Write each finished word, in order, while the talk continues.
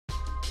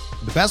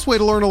The best way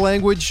to learn a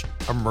language?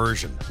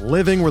 Immersion.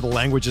 Living where the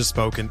language is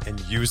spoken and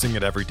using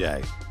it every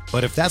day.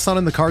 But if that's not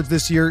in the cards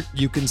this year,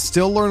 you can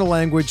still learn a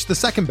language the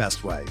second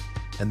best way,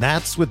 and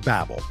that's with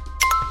Babbel.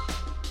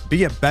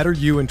 Be a better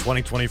you in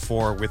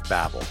 2024 with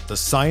Babbel, the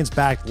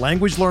science-backed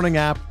language learning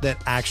app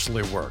that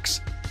actually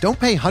works. Don't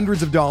pay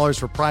hundreds of dollars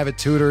for private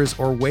tutors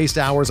or waste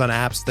hours on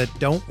apps that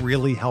don't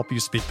really help you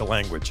speak the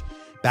language.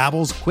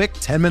 Babbel's quick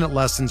 10-minute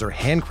lessons are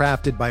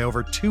handcrafted by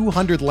over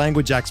 200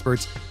 language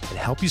experts and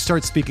help you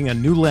start speaking a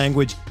new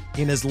language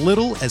in as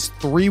little as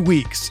 3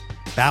 weeks.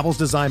 Babbel's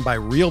designed by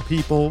real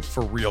people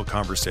for real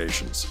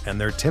conversations,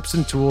 and their tips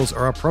and tools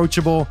are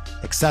approachable,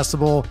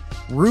 accessible,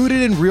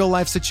 rooted in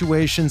real-life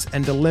situations,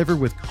 and delivered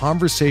with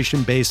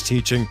conversation-based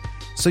teaching,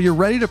 so you're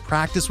ready to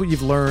practice what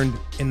you've learned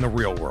in the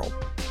real world.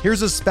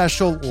 Here's a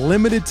special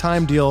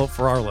limited-time deal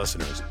for our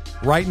listeners.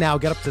 Right now,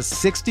 get up to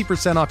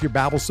 60% off your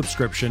Babbel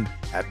subscription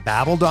at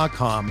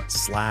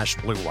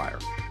babbel.com/Blue Wire.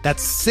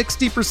 That's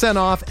 60%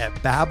 off at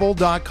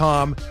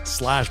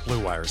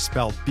babbel.com/Blue Wire,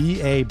 spelled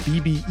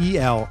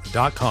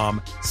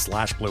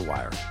BABBEL.com/Blue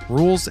Wire.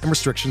 Rules and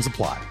restrictions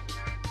apply.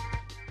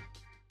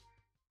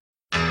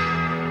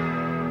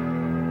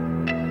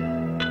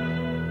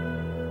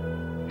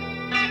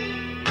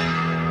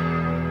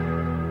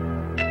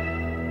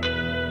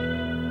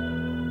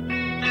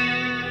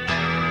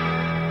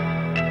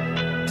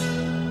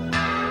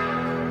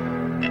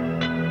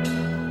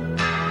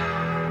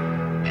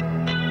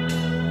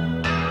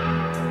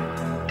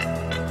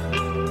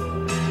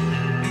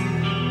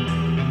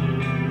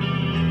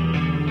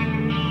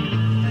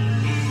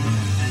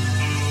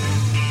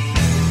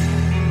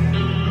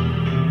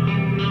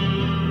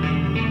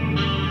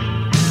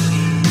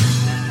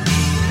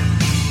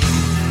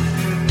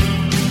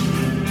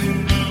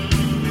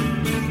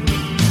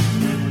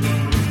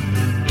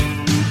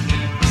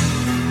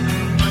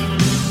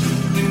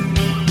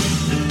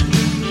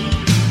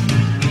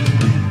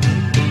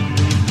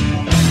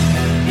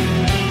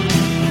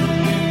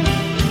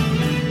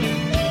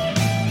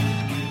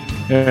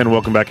 And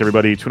welcome back,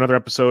 everybody, to another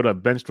episode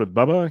of Benched with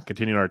Bubba,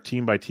 continuing our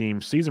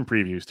team-by-team season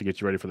previews to get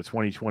you ready for the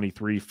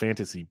 2023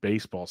 fantasy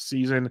baseball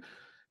season.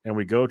 And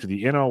we go to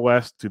the NL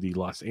West, to the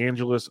Los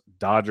Angeles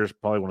Dodgers,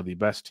 probably one of the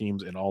best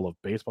teams in all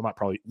of baseball, not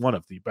probably one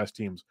of the best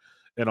teams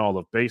in all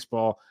of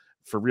baseball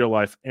for real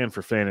life and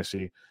for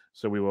fantasy.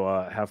 So we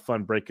will have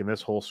fun breaking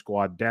this whole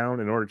squad down.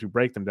 In order to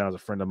break them down, as a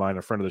friend of mine,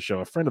 a friend of the show,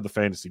 a friend of the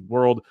fantasy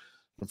world,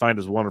 you can find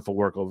his wonderful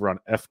work over on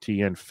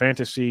FTN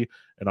Fantasy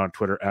and on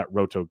Twitter at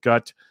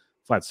RotoGut.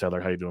 Vlad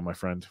Sedler, how you doing, my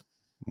friend?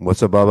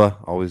 What's up, Bubba?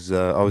 Always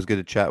good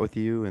to chat with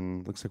you.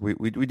 And looks like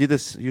we do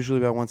this usually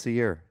about once a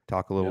year.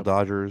 Talk a little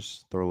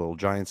Dodgers, throw a little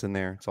Giants in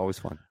there. It's always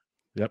fun.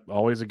 Yep,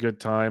 always a good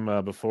time.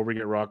 Before we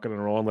get rocking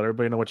and rolling, let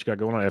everybody know what you got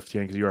going on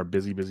FTN, because you are a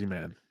busy, busy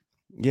man.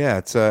 Yeah,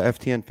 it's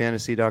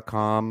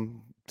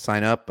ftnfantasy.com.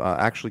 Sign up.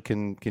 Actually,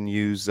 can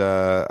use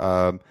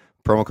promo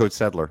code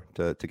Sedler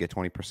to get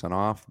 20%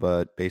 off.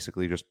 But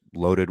basically, just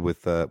loaded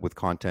with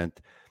content.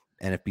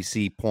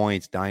 NFBC,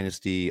 points,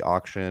 dynasty,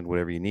 auction,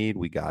 whatever you need,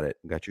 we got it.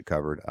 We got you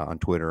covered. On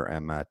Twitter,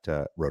 I'm at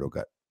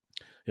RotoGut.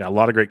 Yeah, a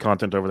lot of great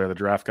content over there. The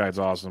draft guide's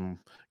awesome.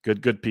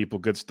 Good people,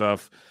 good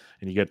stuff.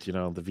 And you get, the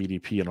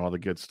VDP and all the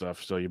good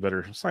stuff. So you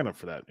better sign up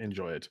for that.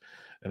 Enjoy it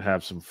and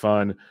have some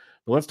fun.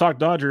 But let's talk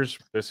Dodgers.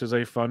 This is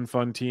a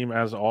fun team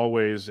as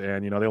always.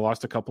 And, they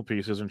lost a couple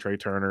pieces in Trey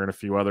Turner and a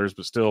few others,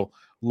 but still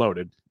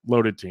loaded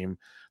team.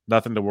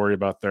 Nothing to worry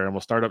about there. And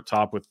we'll start up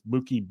top with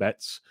Mookie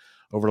Betts.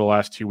 Over the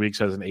last 2 weeks,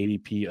 has an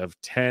ADP of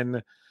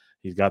 10.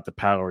 He's got the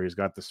power. He's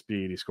got the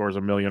speed. He scores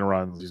 1 million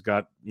runs. He's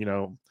got,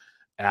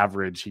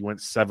 average. He went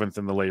 7th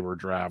in the labor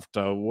draft.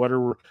 What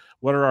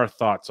are our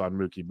thoughts on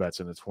Mookie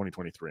Betts in the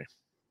 2023?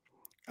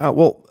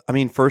 Well, I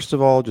mean, first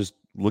of all, just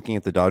looking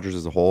at the Dodgers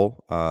as a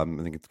whole, I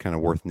think it's kind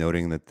of worth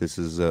noting that this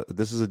is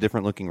a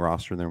different looking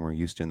roster than we're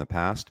used to in the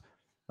past.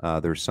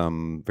 There's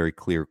some very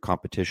clear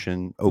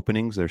competition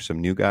openings. There's some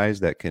new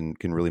guys that can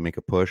really make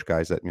a push.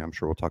 Guys that I'm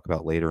sure we'll talk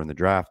about later in the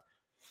draft.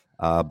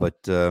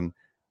 But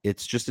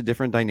it's just a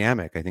different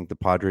dynamic. I think the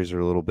Padres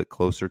are a little bit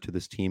closer to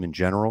this team in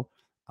general,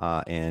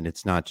 and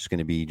it's not just going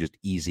to be just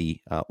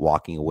easy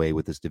walking away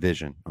with this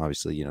division.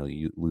 Obviously,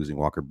 you losing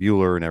Walker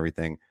Buehler and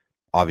everything.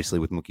 Obviously,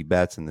 with Mookie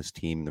Betts and this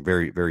team, they're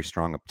very, very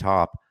strong up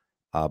top.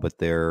 But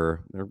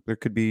there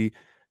could be,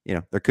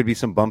 there could be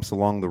some bumps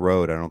along the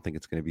road. I don't think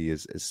it's going to be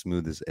as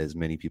smooth as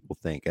many people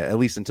think. At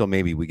least until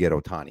maybe we get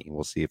Ohtani.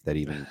 We'll see if that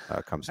even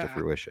comes to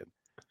fruition.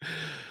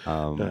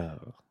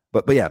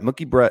 But yeah,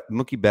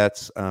 Mookie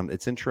Betts.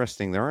 It's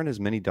interesting. There aren't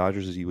as many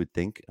Dodgers as you would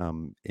think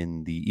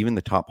in even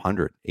the top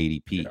 100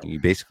 ADP. Yeah. You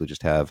basically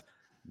just have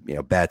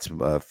Betts,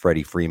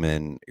 Freddie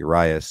Freeman,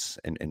 Urias,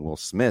 and Will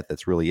Smith.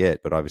 That's really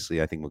it. But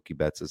obviously, I think Mookie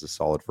Betts is a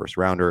solid first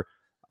rounder.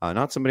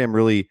 Not somebody I'm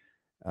really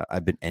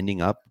I've been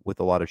ending up with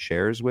a lot of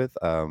shares with.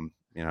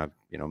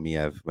 Me,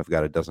 I've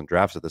got a dozen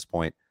drafts at this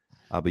point.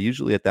 But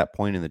usually at that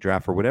point in the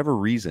draft, for whatever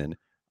reason,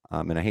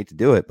 and I hate to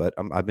do it, but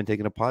I've been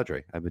taking a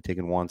Padre. I've been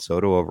taking Juan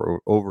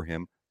Soto over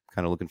him.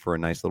 Kind of looking for a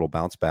nice little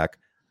bounce back.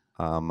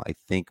 I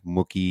think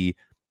Mookie,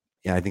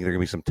 I think there are going to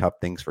be some tough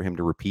things for him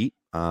to repeat.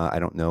 I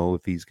don't know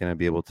if he's going to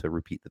be able to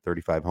repeat the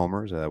 35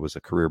 homers. That was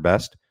a career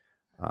best.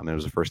 It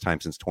was the first time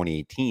since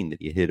 2018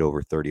 that he hit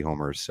over 30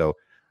 homers. So,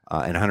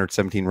 and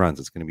 117 runs.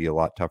 It's going to be a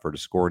lot tougher to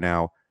score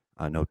now.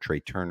 No Trey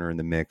Turner in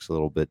the mix, a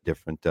little bit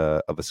different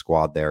of a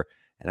squad there.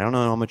 And I don't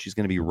know how much he's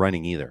going to be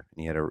running either.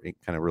 And he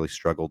kind of really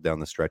struggled down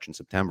the stretch in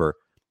September.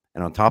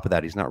 And on top of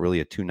that, he's not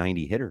really a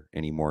 290 hitter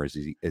anymore as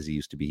he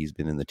used to be. He's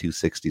been in the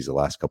 260s the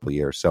last couple of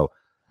years. So,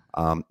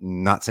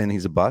 not saying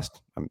he's a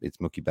bust. It's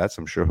Mookie Betts.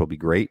 I'm sure he'll be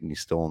great, and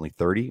he's still only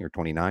 30 or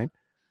 29.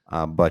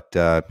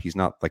 But he's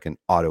not like an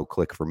auto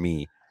click for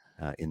me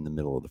in the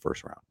middle of the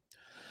first round.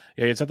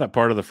 Yeah, it's at that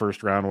part of the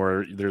first round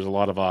where there's a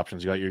lot of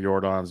options. You got your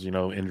Jordans,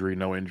 injury,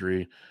 no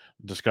injury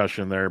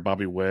discussion there.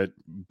 Bobby Witt,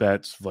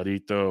 Betts,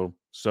 Vladito,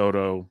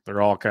 Soto,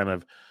 they're all kind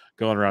of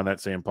going around that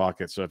same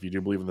pocket. So if you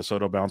do believe in the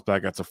Soto bounce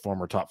back, that's a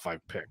former top 5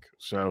 pick.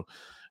 So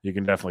you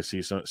can definitely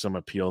see some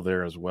appeal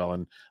there as well.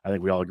 And I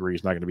think we all agree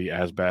he's not going to be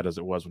as bad as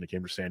it was when he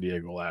came to San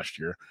Diego last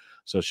year.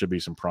 So it should be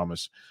some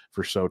promise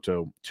for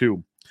Soto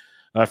too.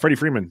 Freddie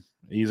Freeman,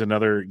 he's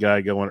another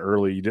guy going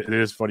early. It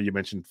is funny you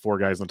mentioned 4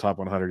 guys in the top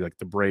 100, like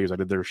the Braves. I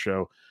did their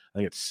show. I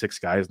think it's 6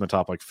 guys in the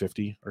top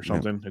 50 or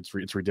something. Yeah.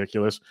 It's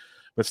ridiculous.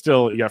 But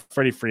still, you got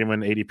Freddie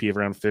Freeman, ADP of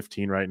around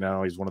 15 right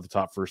now. He's one of the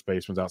top first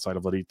basemen outside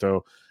of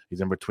Vladito.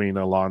 He's in between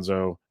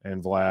Alonso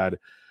and Vlad.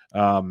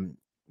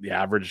 The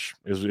average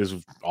is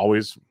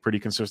always pretty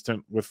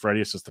consistent with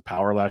Freddie. It's just the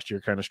power last year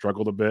kind of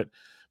struggled a bit.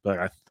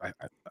 But I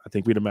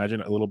think we'd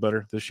imagine a little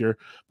better this year.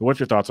 But what's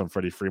your thoughts on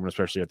Freddie Freeman,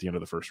 especially at the end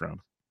of the first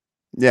round?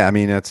 Yeah, I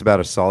mean, it's about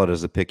as solid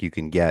as a pick you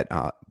can get.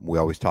 We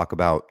always talk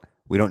about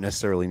we don't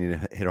necessarily need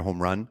to hit a home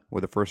run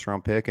with a first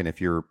round pick. And if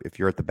you're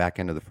at the back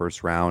end of the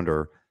first round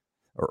or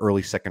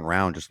early second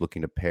round, just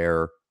looking to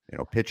pair,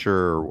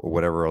 pitcher or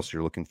whatever else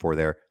you're looking for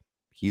there,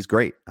 he's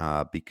great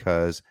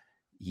because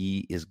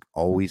he is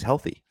always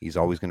healthy. He's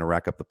always going to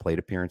rack up the plate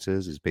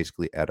appearances. He's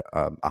basically at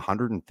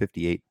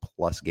 158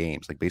 plus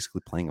games, like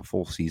basically playing a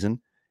full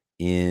season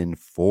in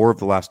 4 of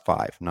the last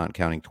 5, not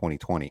counting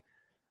 2020.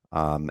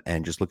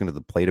 And just looking at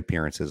the plate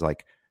appearances,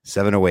 like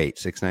 708,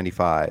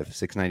 695,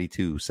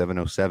 692,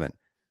 707,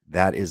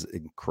 that is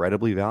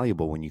incredibly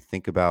valuable when you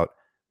think about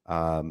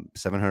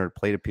 700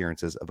 plate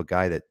appearances of a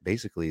guy that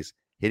basically is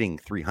hitting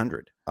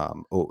 300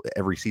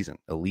 every season.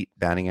 Elite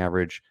batting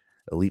average,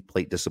 elite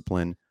plate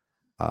discipline.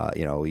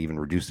 Even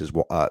reduced his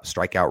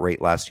strikeout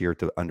rate last year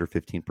to under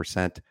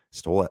 15%.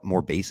 Stole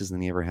more bases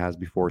than he ever has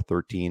before,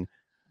 13.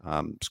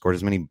 Scored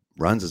as many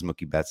runs as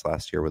Mookie Betts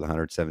last year with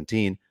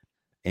 117.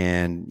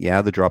 And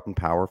yeah, the drop in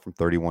power from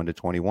 31 to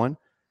 21.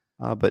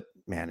 But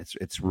man,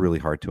 it's really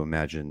hard to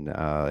imagine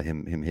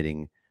him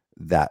hitting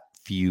that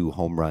few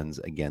home runs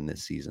again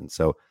this season.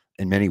 So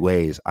in many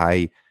ways,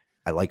 I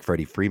like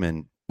Freddie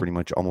Freeman pretty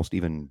much almost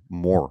even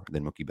more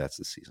than Mookie Betts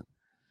this season.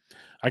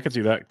 I can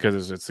see that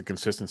because it's the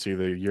consistency,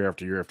 the year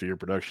after year after year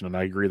production. And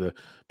I agree the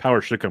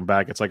power should come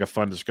back. It's like a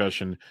fun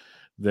discussion.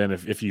 Then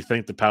if you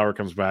think the power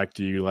comes back,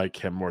 do you like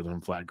him more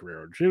than Vlad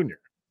Guerrero Jr.?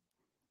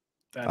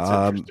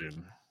 That's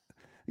interesting.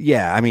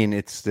 Yeah, I mean,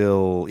 it's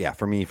still,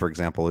 for me, for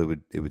example,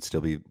 it would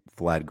still be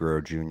Vlad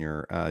Guerrero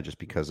Jr. Just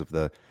because of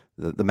the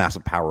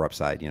massive power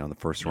upside, in the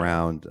first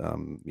round.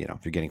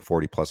 If you're getting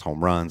 40 plus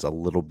home runs, a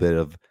little bit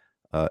of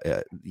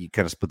you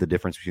kind of split the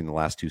difference between the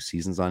last 2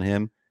 seasons on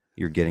him.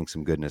 You're getting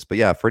some goodness. But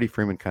yeah, Freddie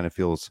Freeman kind of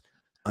feels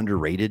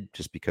underrated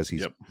just because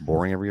he's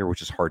boring every year,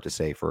 which is hard to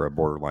say for a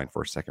borderline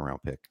for a second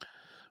round pick.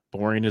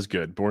 Boring is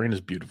good. Boring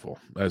is beautiful,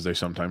 as they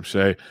sometimes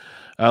say.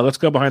 Let's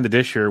go behind the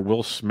dish here.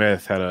 Will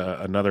Smith had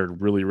another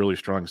really, really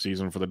strong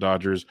season for the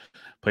Dodgers.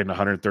 Played in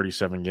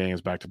 137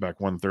 games, back-to-back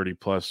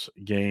 130-plus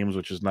games,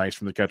 which is nice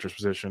from the catcher's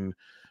position.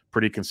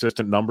 Pretty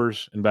consistent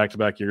numbers in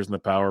back-to-back years in the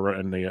power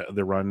and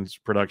the runs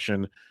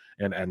production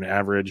and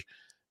average.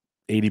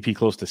 ADP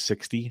close to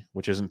 60,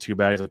 which isn't too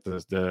bad. At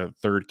the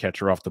third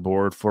catcher off the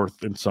board,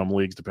 4th in some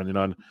leagues, depending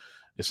on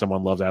if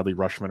someone loves Adley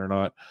Rutschman or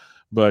not.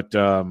 But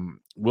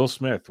Will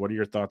Smith, what are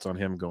your thoughts on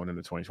him going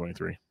into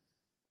 2023?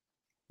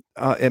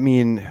 I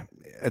mean,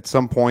 at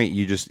some point,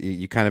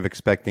 you kind of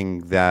expecting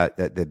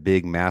that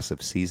big,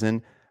 massive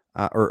season,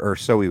 or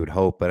so we would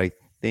hope. But I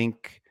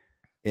think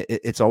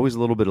it's always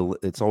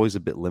a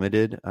bit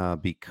limited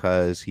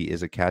because he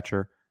is a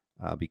catcher.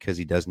 Because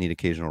he does need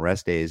occasional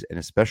rest days, and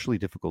especially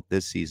difficult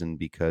this season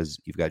because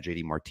you've got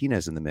JD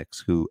Martinez in the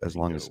mix, who, as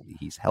long as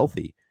he's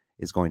healthy,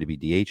 is going to be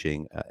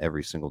DHing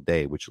every single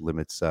day, which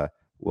limits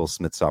Will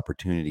Smith's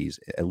opportunities,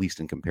 at least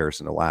in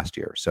comparison to last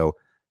year. So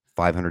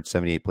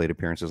 578 plate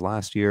appearances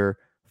last year,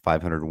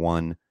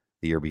 501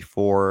 the year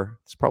before.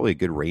 It's probably a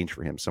good range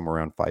for him, somewhere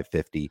around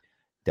 550.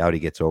 Doubt he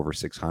gets over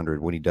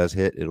 600. When he does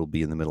hit, it'll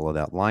be in the middle of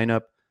that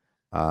lineup,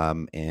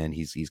 and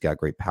he's got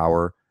great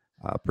power.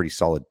 Pretty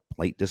solid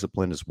plate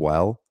discipline as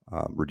well.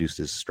 Reduced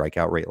his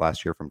strikeout rate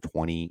last year from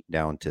 20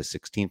 down to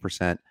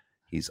 16%.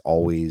 He's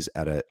always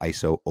at an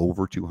ISO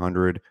over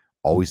 200,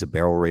 always a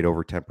barrel rate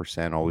over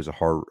 10%, always a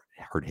hard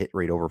hit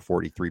rate over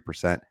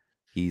 43%.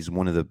 He's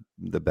one of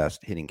the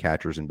best hitting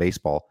catchers in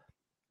baseball.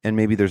 And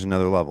maybe there's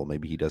another level.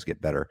 Maybe he does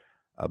get better.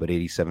 But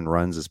 87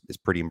 runs is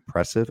pretty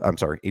impressive. I'm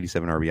sorry,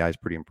 87 RBI is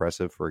pretty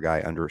impressive for a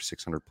guy under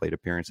 600 plate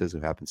appearances who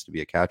happens to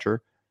be a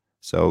catcher.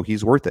 So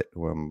he's worth it.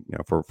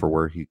 For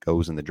where he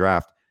goes in the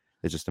draft.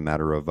 It's just a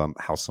matter of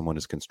how someone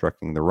is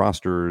constructing the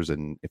rosters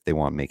and if they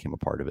want to make him a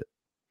part of it.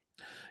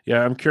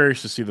 Yeah, I'm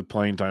curious to see the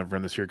playing time for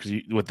him this year because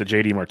with the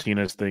JD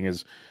Martinez thing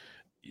is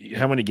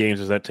how many games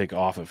does that take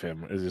off of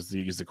him is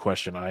the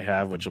question I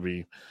have, which will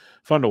be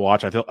fun to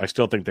watch. I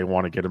still think they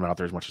want to get him out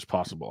there as much as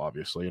possible,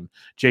 obviously. And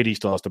JD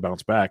still has to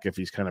bounce back. If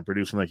he's kind of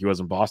producing like he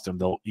was in Boston,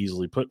 they'll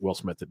easily put Will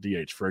Smith at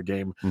DH for a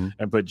game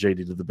and put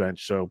JD to the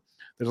bench. So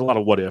there's a lot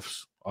of what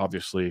ifs,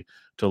 obviously,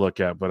 to look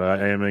at. But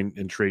I am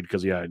intrigued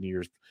because,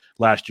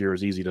 last year it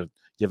was easy to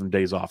give him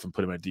days off and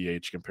put him at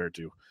DH compared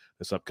to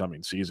this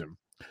upcoming season.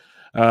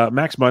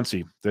 Max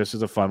Muncy, this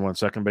is a fun one.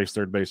 Second base,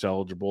 third base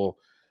eligible.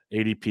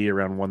 ADP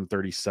around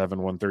 137,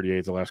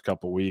 138 the last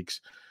couple of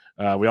weeks.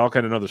 We all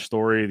kind of know the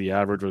story. The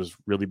average was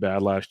really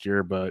bad last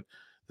year, but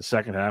the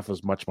second half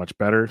was much, much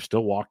better.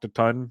 Still walked a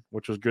ton,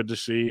 which was good to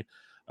see.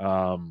 It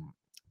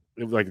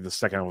was like the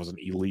second half wasn't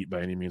elite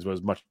by any means, but it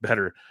was much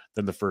better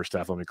than the first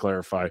half. Let me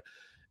clarify.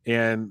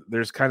 And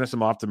there's kind of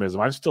some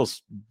optimism. I'm still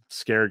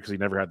scared because he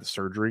never had the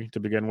surgery to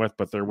begin with,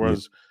 but there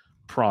was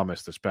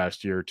promise this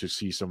past year to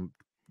see some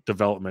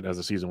development as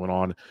the season went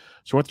on.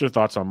 So what's your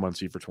thoughts on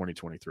Muncy for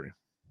 2023?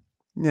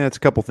 Yeah, it's a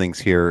couple things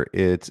here.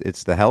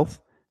 It's the health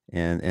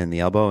and the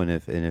elbow, and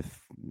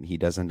if he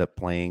does end up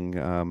playing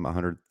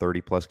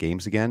 130 plus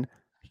games again,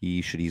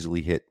 he should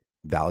easily hit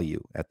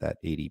value at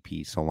that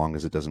ADP, so long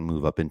as it doesn't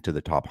move up into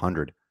the top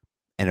 100.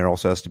 And it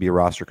also has to be a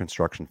roster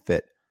construction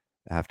fit.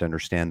 I have to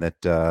understand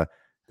that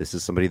this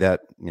is somebody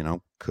that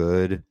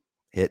could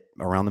hit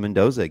around the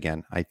Mendoza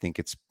again. I think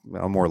it's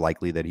more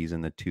likely that he's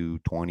in the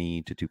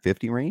 220 to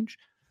 250 range.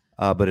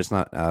 But it's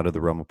not out of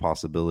the realm of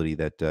possibility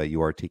that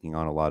you are taking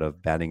on a lot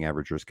of batting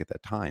average risk at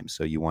that time.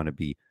 So you want to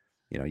be,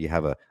 you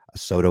have a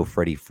Soto,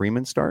 Freddie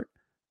Freeman start.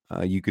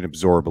 You can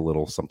absorb a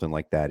little something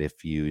like that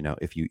if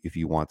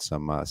you want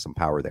some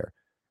power there.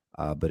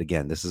 But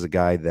again, this is a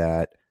guy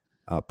that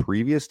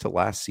previous to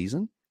last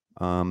season,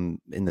 in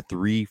the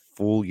 3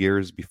 full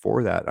years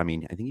before that, I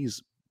think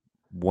he's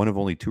one of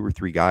only 2 or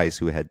 3 guys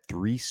who had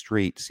 3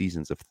 straight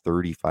seasons of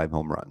 35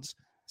 home runs.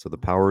 So the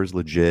power is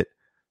legit.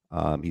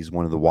 He's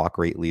one of the walk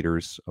rate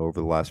leaders over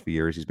the last few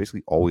years. He's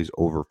basically always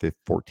over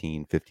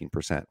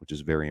 15%, which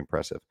is very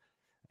impressive.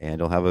 And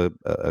he'll have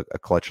a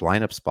clutch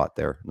lineup spot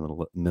there in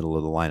the middle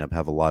of the lineup,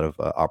 have a lot of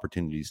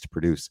opportunities to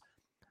produce.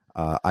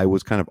 I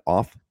was kind of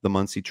off the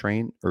Muncy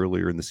train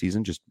earlier in the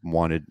season,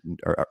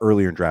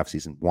 earlier in draft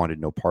season, wanted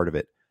no part of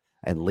it.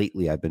 And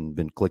lately I've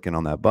been clicking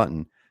on that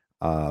button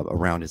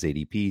around his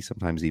ADP,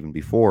 sometimes even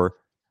before.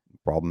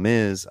 Problem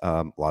is,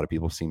 a lot of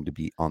people seem to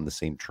be on the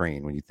same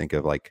train. When you think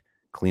of like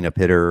cleanup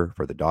hitter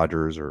for the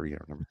Dodgers or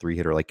number 3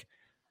 hitter, like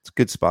it's a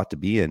good spot to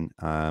be in.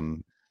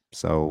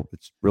 So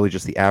it's really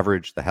just the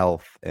average, the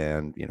health,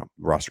 and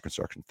roster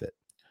construction fit.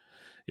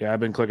 Yeah,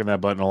 I've been clicking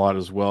that button a lot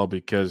as well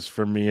because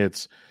for me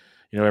it's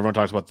everyone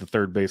talks about the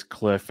third base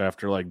cliff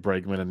after like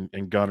Bregman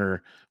and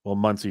Gunnar. Well,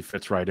 Muncy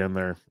fits right in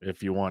there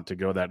if you want to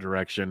go that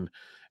direction,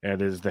 and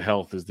the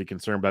health is the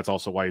concern. But that's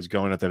also why he's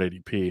going at that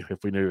ADP.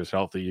 If we knew he was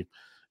healthy,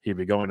 he'd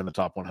be going in the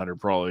top 100,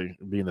 probably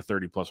being the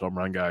 30 plus home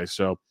run guy.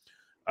 So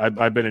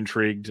I've been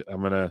intrigued.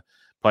 I'm going to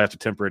probably have to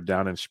temper it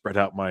down and spread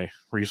out my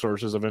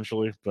resources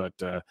eventually, but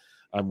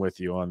I'm with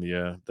you on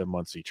the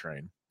Muncy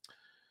train.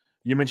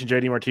 You mentioned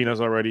JD Martinez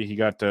already. He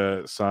got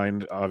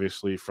signed,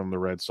 obviously, from the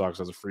Red Sox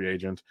as a free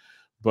agent,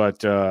 but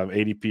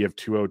ADP of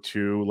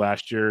 202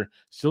 last year.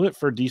 Still hit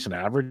for a decent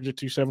average at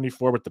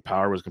 274, but the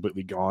power was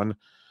completely gone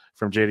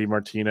from JD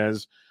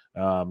Martinez.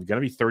 Going to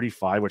be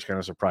 35, which kind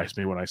of surprised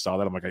me when I saw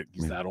that. I'm like,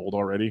 he's that old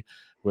already,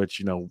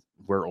 which,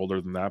 we're older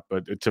than that,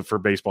 but for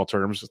baseball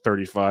terms,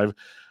 35.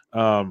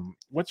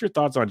 What's your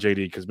thoughts on JD?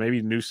 Because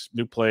maybe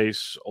new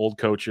place, old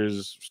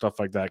coaches, stuff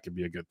like that could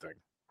be a good thing.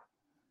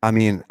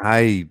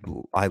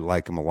 I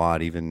like him a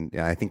lot. Even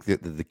I think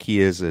that the key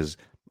is it's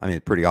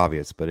pretty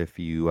obvious, but if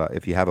you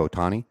have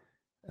Ohtani,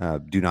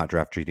 do not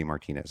draft JD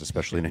Martinez,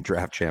 especially in a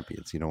draft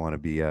champions. You don't want to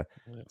be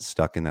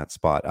stuck in that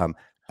spot.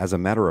 As a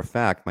matter of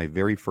fact, my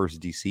very first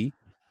DC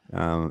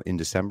in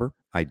December,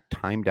 I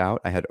timed out.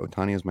 I had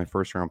Ohtani as my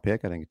first round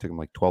pick. I think it took him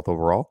like 12th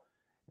overall.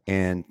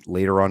 And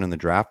later on in the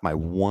draft, my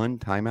one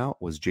timeout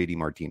was JD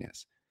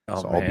Martinez.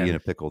 So I'll be in a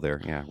pickle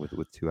there. Yeah,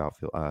 with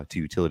 2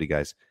 utility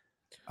guys.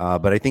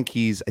 But I think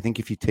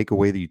if you take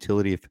away the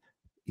utility, if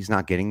he's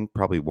not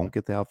probably won't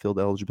get the outfield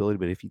eligibility.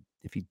 But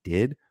if he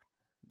did,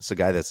 it's a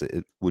guy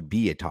it would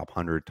be a top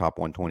 100, top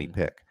 120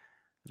 pick.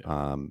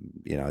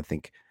 Yeah. I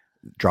think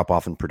drop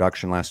off in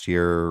production last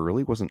year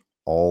really wasn't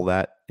all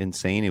that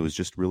insane. It was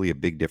just really a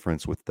big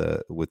difference with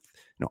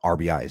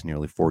RBIs,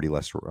 nearly 40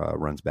 less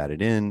runs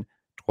batted in,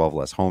 12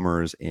 less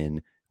homers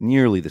in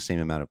nearly the same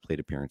amount of plate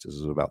appearances.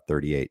 It was about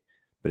 38.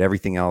 But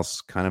everything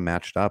else kind of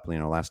matched up.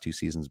 Last 2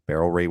 seasons,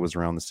 barrel rate was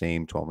around the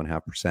same,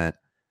 12.5%.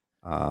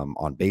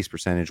 On base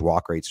percentage,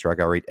 walk rate,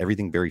 strikeout rate,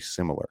 everything very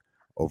similar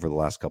over the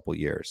last couple of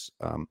years.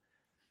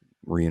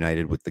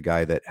 reunited with the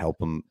guy that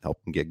helped him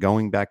get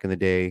going back in the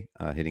day,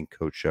 hitting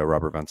coach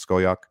Robert Van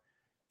Scoyoc,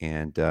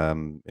 and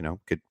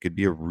could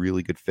be a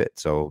really good fit.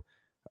 So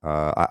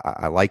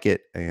I like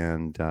it,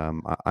 and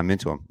I'm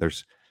into him.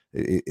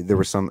 There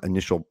was some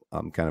initial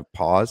kind of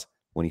pause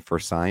when he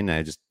first signed, and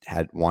I just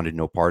wanted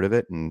no part of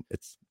it. And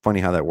it's funny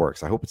how that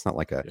works. I hope it's not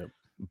like a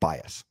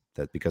bias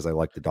that because I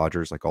like the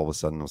Dodgers, like all of a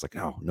sudden I was like,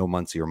 oh, no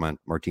Muncy or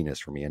Martinez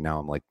for me, and now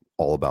I'm like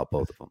all about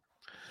both of them.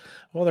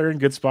 Well, they're in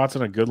good spots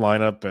and a good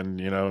lineup, and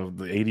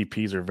the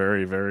ADPs are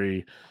very,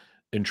 very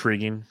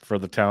intriguing for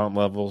the talent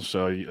level.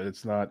 So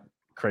it's not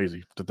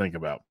crazy to think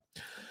about.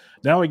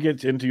 Now we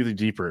get into the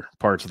deeper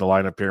parts of the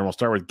lineup here, and we'll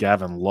start with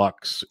Gavin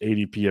Lux,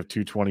 ADP of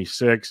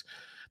 226.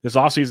 This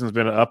offseason has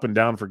been up and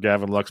down for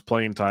Gavin Lux,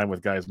 playing time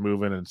with guys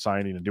moving and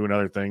signing and doing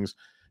other things.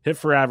 Hit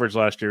for average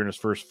last year in his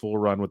first full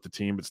run with the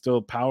team, but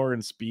still power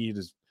and speed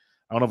is,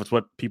 I don't know if it's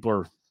what people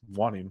are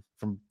wanting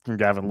from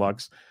Gavin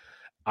Lux.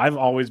 I've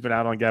always been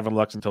out on Gavin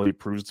Lux until he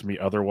proves to me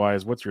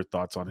otherwise. What's your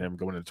thoughts on him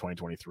going into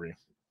 2023?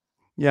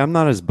 Yeah, I'm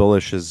not as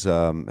bullish as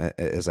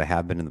I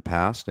have been in the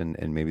past, and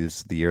maybe this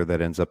is the year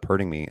that ends up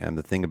hurting me. And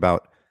the thing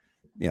about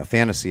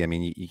fantasy, I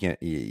mean, you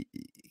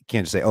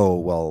can't just say, oh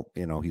well,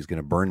 he's going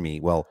to burn me.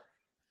 Well,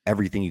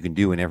 everything you can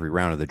do in every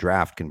round of the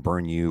draft can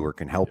burn you or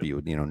can help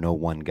you. No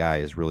one guy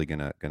is really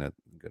gonna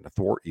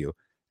thwart you.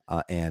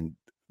 And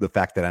the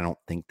fact that I don't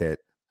think that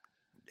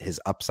his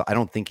upside, I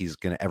don't think he's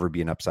going to ever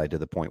be an upside to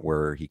the point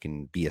where he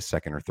can be a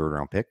second or third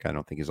round pick. I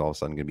don't think he's all of a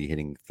sudden going to be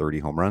hitting 30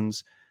 home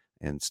runs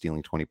and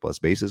stealing 20 plus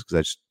bases, because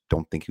I just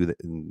don't think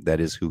that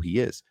is who he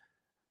is.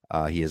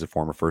 He is a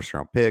former first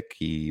round pick.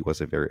 He was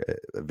a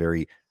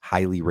very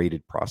highly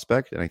rated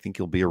prospect, and I think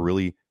he'll be a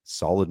really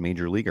solid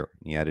major leaguer.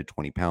 He added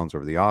 20 pounds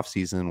over the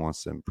offseason,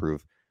 wants to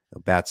improve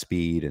bat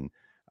speed, and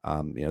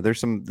there's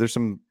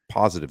some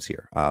positives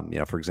here.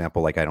 For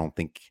example, like I don't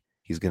think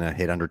he's going to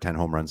hit under 10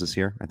 home runs this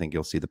year. I think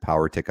you'll see the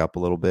power tick up a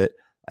little bit.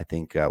 I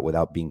think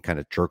without being kind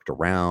of jerked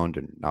around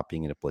and not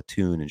being in a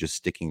platoon and just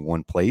sticking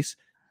one place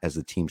as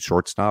the team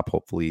shortstop,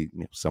 hopefully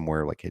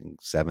somewhere like hitting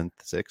 7th,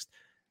 6th.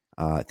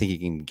 I think he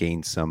can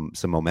gain some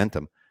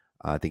momentum.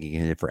 I think he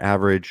can hit for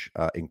average,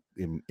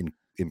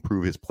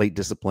 improve his plate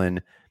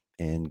discipline,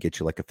 and get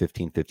you like a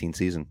 15-15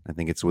 season. I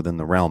think it's within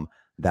the realm.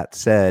 That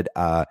said,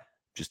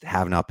 just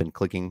have not been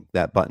clicking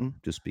that button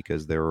just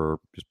because there are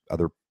just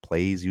other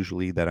plays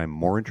usually that I'm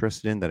more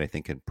interested in that I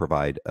think can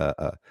provide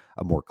a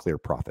more clear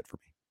profit for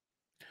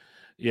me.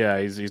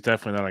 Yeah, he's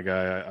definitely not a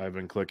guy I've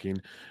been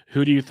clicking.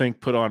 Who do you think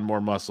put on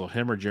more muscle,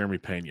 him or Jeremy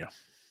Pena?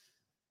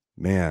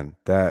 Man,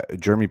 that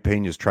Jeremy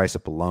Pena's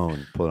tricep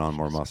alone put on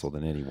more muscle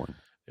than anyone.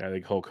 Yeah, I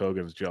think Hulk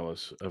Hogan's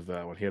jealous of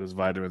that one. He had his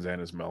vitamins and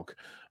his milk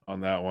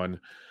on that one.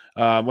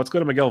 Let's go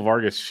to Miguel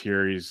Vargas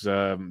here. He's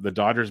the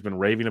Dodgers been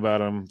raving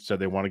about him, said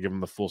they want to give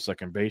him the full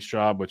second base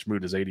job, which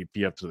moved his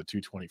ADP up to the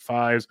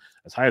 225s,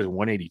 as high as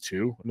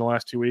 182 in the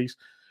last 2 weeks.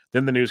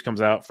 Then the news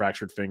comes out,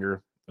 fractured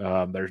finger.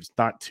 They're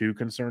not too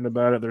concerned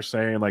about it. They're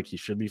saying like he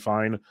should be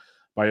fine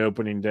by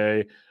opening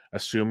day,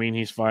 assuming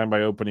he's fine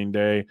by opening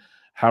day.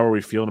 How are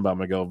we feeling about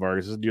Miguel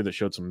Vargas? This is a dude that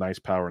showed some nice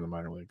power in the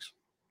minor leagues.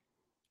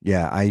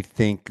 Yeah, I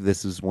think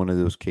this is one of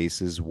those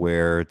cases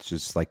where it's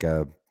just like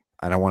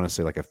I don't want to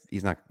say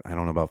he's not, I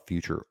don't know about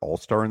future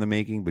all-star in the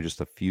making, but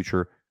just a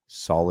future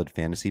solid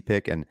fantasy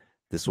pick. And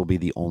this will be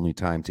the only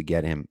time to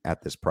get him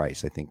at this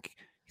price. I think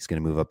he's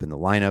going to move up in the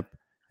lineup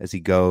as he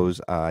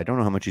goes. I don't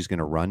know how much he's going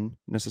to run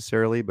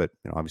necessarily, but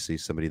obviously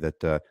somebody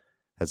that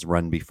has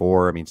run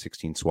before. I mean,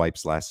 16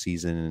 swipes last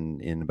season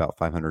in about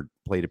 500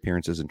 plate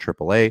appearances in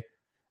AAA.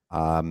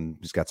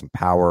 He's got some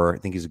power. I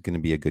think he's going to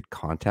be a good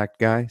contact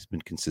guy. He's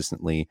been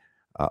consistently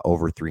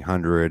over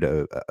 300,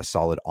 a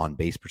solid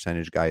on-base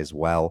percentage guy as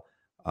well.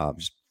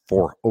 Just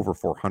over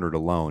 400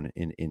 alone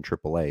in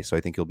AAA. So I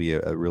think he'll be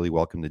a really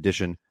welcomed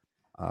addition.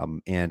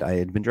 And I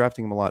had been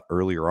drafting him a lot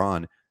earlier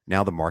on.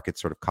 Now the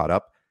market's sort of caught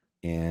up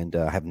and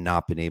have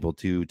not been able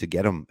to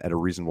get him at a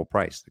reasonable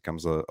price. There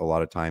comes a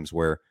lot of times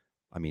where,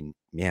 I mean,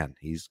 man,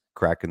 he's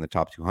cracking the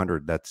top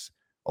 200. That's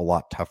a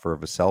lot tougher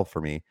of a sell for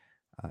me.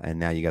 And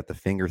now you got the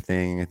finger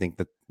thing. I think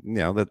that,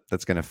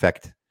 that's going to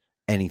affect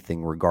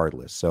anything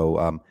regardless.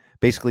 So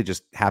basically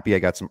just happy I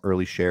got some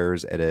early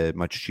shares at a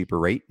much cheaper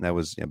rate. That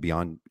was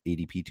beyond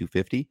ADP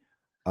 250.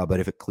 But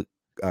if it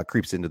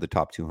creeps into the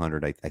top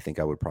 200, I think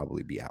I would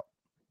probably be out.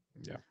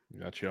 Yeah,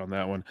 got you on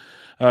that one.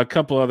 A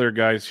couple other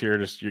guys here,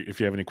 just if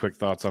you have any quick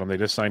thoughts on them. They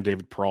just signed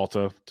David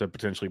Peralta to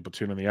potentially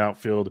platoon in the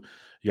outfield.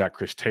 You got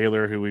Chris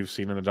Taylor, who we've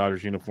seen in the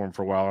Dodgers uniform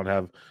for a while and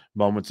have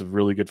moments of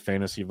really good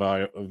fantasy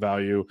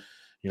value.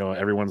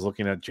 Everyone's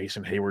looking at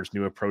Jason Hayward's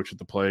new approach at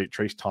the plate.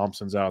 Trace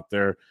Thompson's out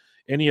there.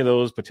 Any of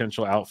those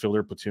potential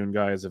outfielder platoon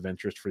guys of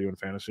interest for you in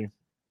fantasy?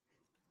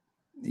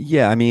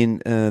 Yeah, I mean,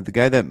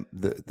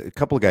 the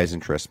couple of guys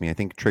interest me. I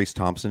think Trace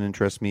Thompson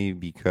interests me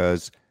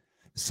because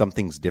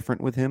something's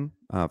different with him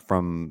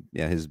from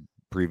his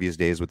previous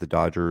days with the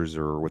Dodgers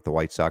or with the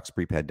White Sox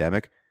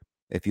pre-pandemic.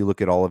 If you look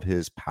at all of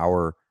his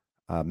power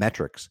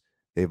metrics,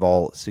 they've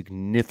all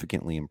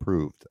significantly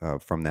improved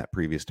from that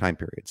previous time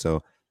period.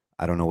 So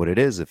I don't know what it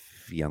is.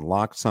 If he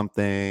unlocked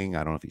something,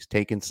 I don't know if he's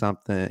taken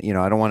something.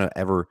 I don't want to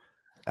ever.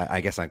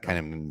 I guess I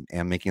kind of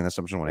am making an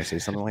assumption when I say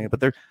something like that, but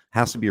there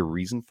has to be a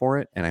reason for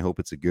it, and I hope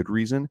it's a good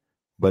reason.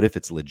 But if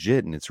it's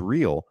legit and it's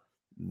real,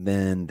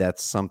 then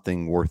that's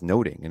something worth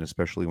noting, and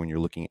especially when you're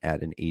looking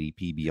at an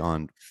ADP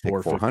beyond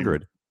pick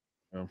 400.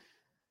 Oh.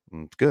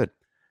 It's good.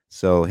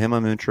 So him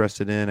I'm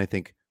interested in. I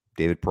think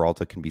David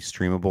Peralta can be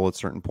streamable at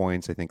certain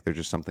points. I think there's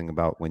just something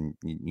about when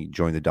you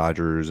join the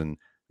Dodgers and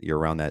you're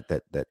around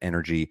that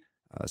energy,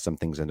 some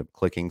things end up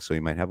clicking. So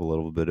you might have a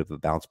little bit of a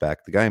bounce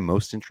back. The guy I'm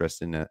most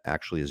interested in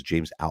actually is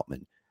James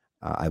Outman.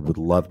 I would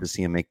love to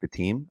see him make the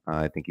team.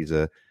 I think he's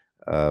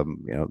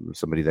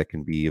somebody that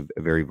can be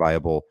a very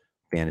viable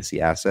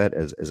fantasy asset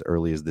as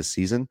early as this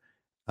season.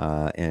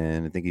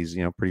 And I think he's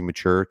pretty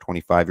mature,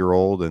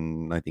 25-year-old,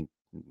 and I think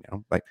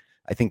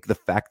I think the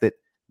fact that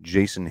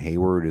Jason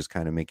Hayward is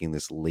kind of making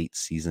this late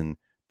season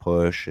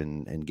push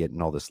and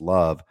getting all this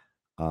love,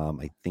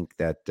 I think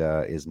that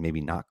is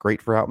maybe not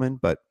great for Outman,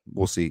 but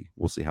we'll see.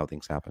 We'll see how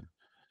things happen.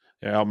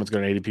 Yeah, Outman's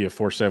got an ADP of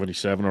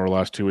 477 over the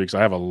last 2 weeks.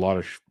 I have a lot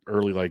of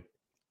early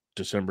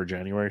December,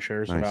 January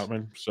shares of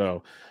Outman,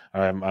 so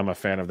I'm a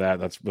fan of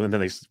that. And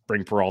then they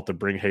bring Peralta,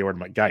 bring Hayward.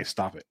 I'm like, guys,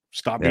 stop it!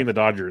 Stop being the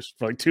Dodgers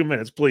for 2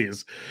 minutes,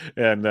 please.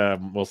 And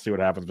we'll see what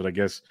happens. But I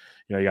guess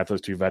you got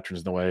those two veterans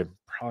in the way.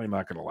 Probably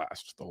not going to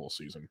last the whole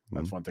season.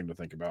 That's one thing to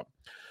think about.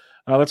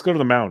 Let's go to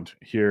the mound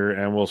here,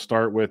 and we'll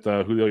start with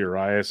Julio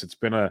Urias. It's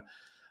been a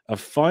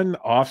fun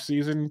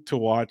offseason to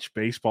watch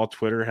baseball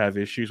Twitter have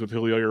issues with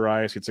Julio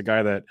Urias. It's a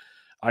guy that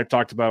I've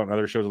talked about on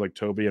other shows like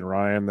Toby and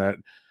Ryan that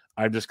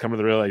I've just come to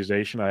the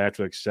realization I have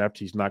to accept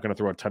he's not going to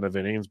throw a ton of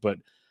innings, but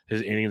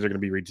his innings are going to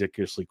be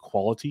ridiculously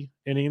quality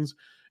innings.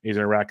 He's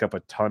going to rack up a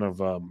ton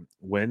of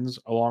wins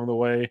along the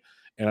way,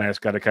 and I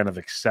just got to kind of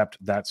accept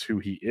that's who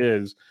he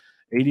is.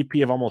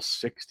 ADP of almost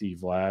 60,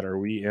 Vlad. Are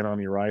we in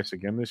on Urias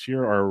again this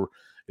year, or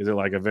is it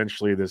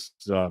eventually this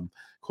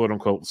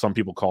quote-unquote some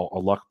people call a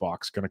luck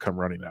box going to come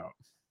running out?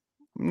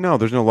 No,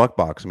 there's no luck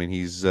box. I mean,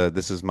 he's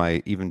this is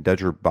my even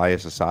Dodger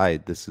bias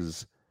aside. This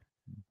has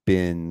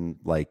been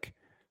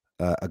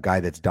a guy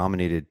that's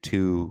dominated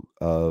 2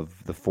 of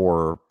the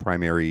 4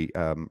 primary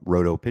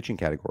roto pitching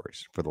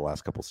categories for the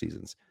last couple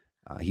seasons.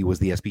 He was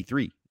the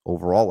SP3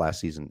 overall last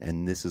season,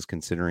 and this is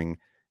considering,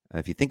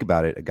 if you think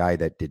about it, a guy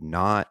that did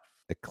not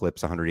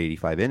eclipse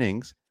 185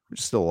 innings,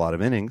 which is still a lot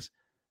of innings,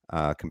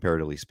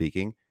 comparatively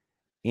speaking,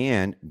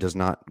 and does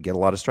not get a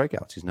lot of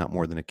strikeouts. He's not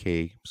more than a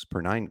K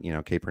per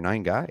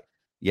 9 guy.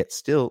 Yet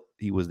still,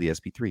 he was the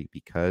SP3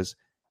 because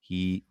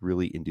he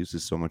really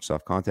induces so much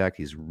soft contact.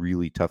 He's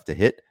really tough to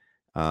hit.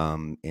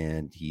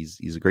 And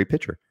he's a great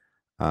pitcher.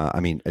 I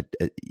mean,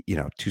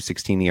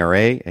 2.16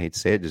 ERA. I hate to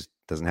say it, just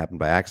doesn't happen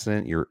by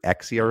accident. Your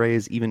xERA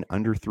is even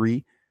under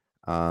 3.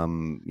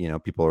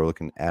 People are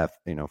looking at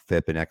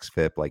FIP and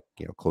xFIP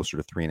closer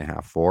to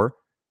 3.5, 4.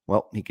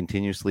 Well, he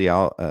continuously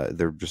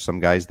there are just some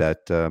guys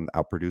that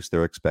outproduce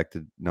their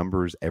expected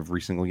numbers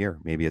every single year.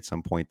 Maybe at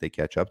some point they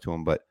catch up to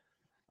him, but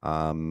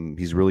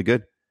he's really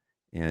good.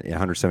 And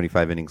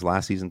 175 innings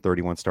last season,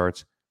 31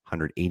 starts,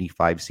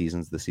 185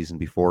 seasons the season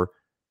before.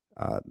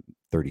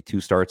 32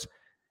 starts,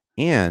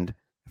 and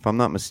if I'm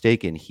not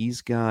mistaken,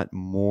 he's got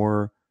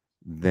more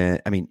than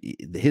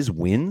his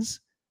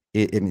wins.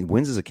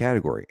 Wins is a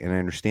category, and I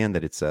understand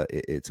that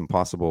it's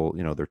impossible.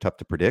 They're tough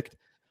to predict,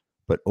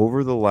 but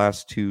over the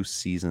last 2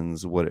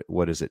 seasons,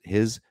 what is it?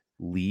 His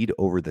lead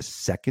over the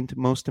second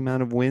most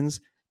amount of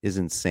wins is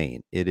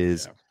insane. It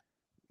is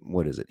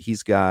what is it?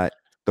 He's got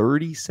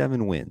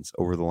 37 wins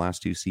over the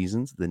last 2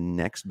 seasons. The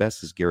next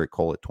best is Garrett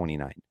Cole at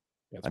 29.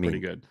 That's pretty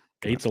good.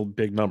 8's a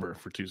big number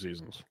for 2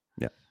 seasons.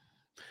 Yeah.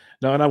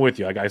 No, and I'm with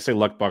you. I say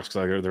luck box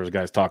because there's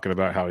guys talking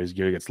about how he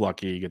gets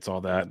lucky, he gets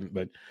all that.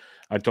 But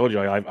I told you,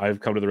 I've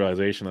come to the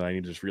realization that I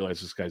need to just realize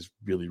this guy's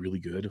really, really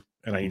good.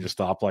 And I need to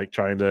stop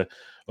trying to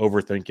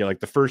overthink it.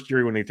 The first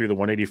year when he threw the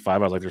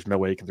 185, I was like, there's no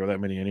way he can throw that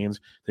many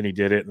innings. Then he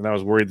did it. And I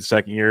was worried the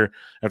second year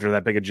after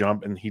that big a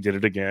jump, and he did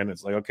it again.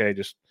 It's okay,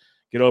 just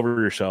get over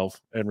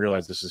yourself and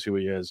realize this is who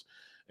he is,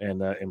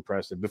 and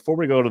impressive. Before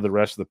we go to the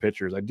rest of the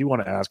pitchers, I do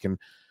want to ask, and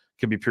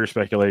could be pure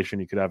speculation.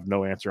 You could have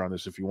no answer on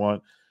this if you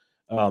want.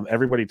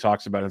 Everybody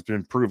talks about it. It's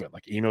been proven.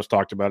 Enos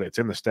talked about it. It's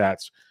in the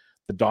stats.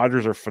 The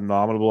Dodgers are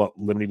phenomenal at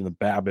limiting the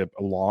BABIP,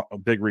 a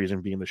big reason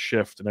being the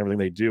shift and everything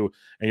they do.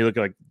 And you look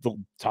at the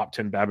top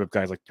 10 BABIP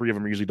guys, 3 of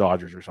them are usually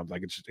Dodgers or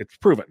something. It's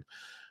proven.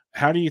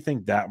 How do you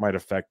think that might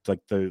affect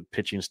the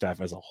pitching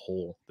staff as a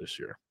whole this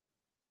year?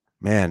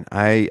 Man,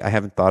 I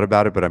haven't thought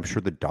about it, but I'm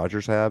sure the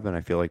Dodgers have, and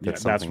I feel like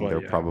that's something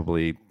they're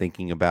probably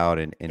thinking about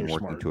and working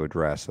smart to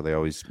address. So they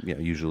always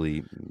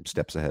usually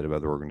steps ahead of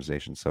other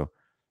organizations. So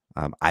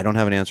I don't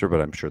have an answer,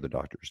 but I'm sure the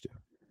Dodgers do.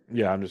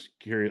 Yeah, I'm just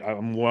curious.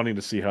 I'm wanting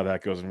to see how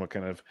that goes and what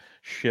kind of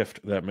shift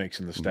that makes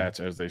in the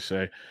stats, as they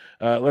say.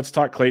 Let's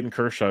talk Clayton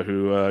Kershaw,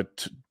 who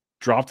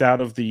dropped out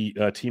of the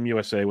Team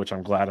USA, which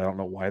I'm glad. I don't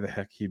know why the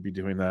heck he'd be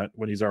doing that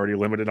when he's already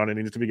limited on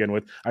innings to begin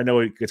with. I know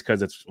it's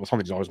because it's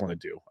something he's always want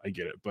to do. I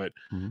get it. But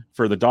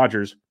for the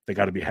Dodgers, they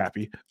got to be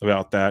happy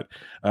about that.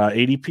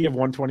 ADP of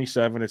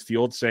 127. It's the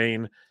old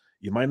saying,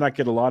 You might not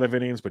get a lot of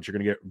innings, but you're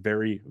going to get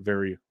very,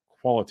 very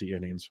quality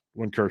innings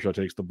when Kershaw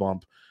takes the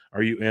bump.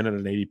 Are you in at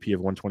an ADP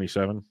of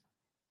 127?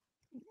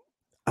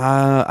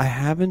 I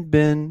haven't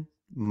been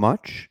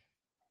much,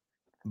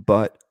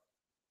 but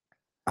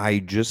I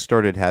just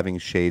started having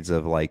shades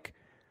of like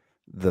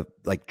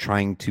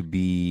trying to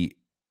be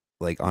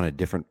like on a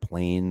different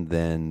plane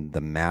than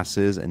the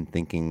masses and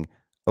thinking,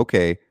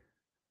 okay,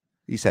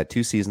 he's had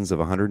 2 seasons of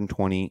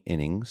 120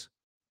 innings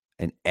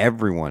and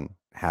everyone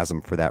has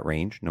him for that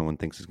range. No one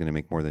thinks he's going to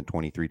make more than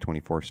 23,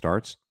 24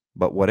 starts.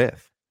 But what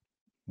if?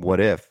 What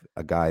if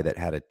a guy that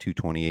had a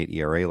 2.28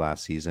 ERA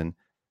last season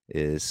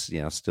is,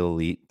 still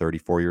elite,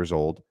 34 years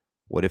old?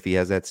 What if he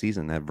has that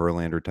season, that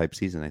Verlander type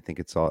season? I think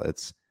it's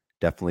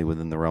definitely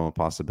within the realm of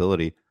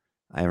possibility.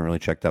 I haven't really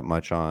checked up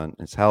much on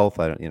his health.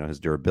 I don't, his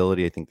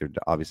durability. I think there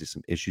are obviously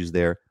some issues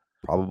there,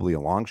 probably a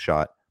long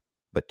shot,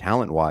 but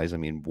talent wise, I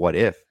mean, what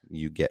if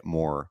you get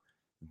more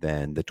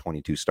than the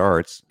 22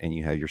 starts and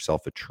you have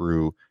yourself a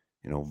true,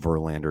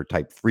 Verlander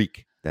type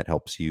freak that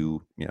helps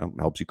you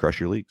crush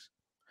your leagues?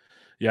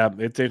 Yeah,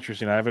 it's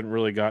interesting. I haven't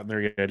really gotten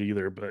there yet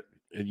either, but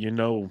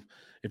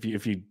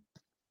if you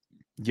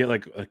get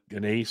like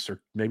an ace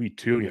or maybe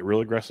 2 and get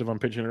real aggressive on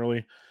pitching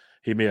early,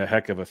 he'd be a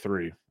heck of a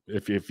 3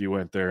 if you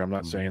went there. I'm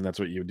not saying that's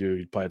what you do.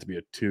 You'd probably have to be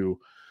a 2,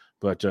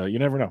 but you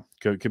never know.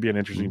 Could be an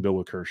interesting build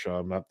with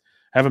Kershaw.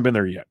 Haven't been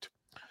there yet.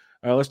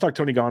 Let's talk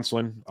Tony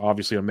Gonsolin.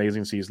 Obviously,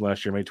 amazing season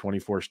last year. Made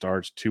 24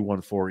 starts,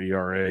 2.14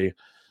 ERA.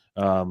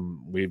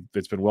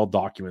 It's been well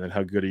documented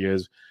how good he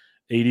is.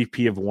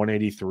 ADP of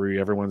 183.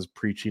 Everyone's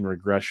preaching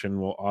regression.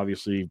 Well,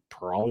 obviously,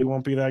 probably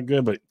won't be that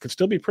good, but could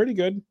still be pretty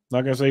good.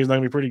 Not going to say he's not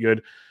going to be pretty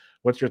good.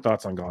 What's your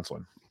thoughts on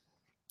Gonsolin?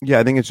 Yeah,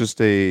 I think it's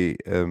just a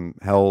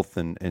health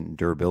and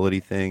durability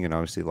thing. And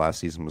obviously, last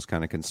season was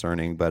kind of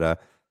concerning, but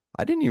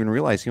I didn't even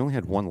realize he only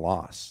had 1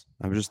 loss.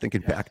 I was just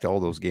thinking back to all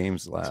those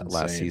games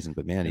last season,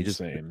 but man, he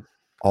just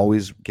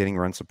always getting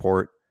run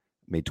support,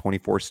 made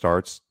 24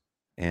 starts,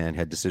 and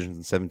had decisions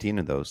in 17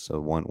 of those. So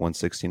won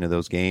 16 of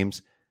those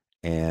games,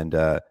 and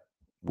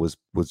was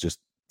just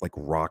like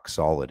rock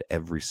solid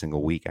every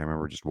single week. I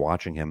remember just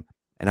watching him,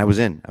 and I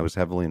was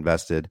heavily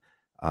invested.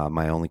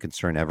 My only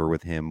concern ever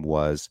with him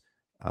was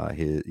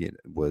obviously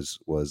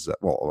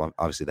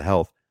the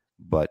health,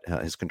 but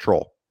his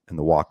control and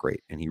the walk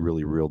rate, and he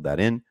really reeled that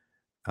in.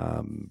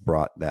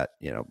 Brought that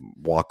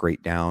walk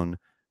rate down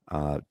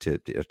to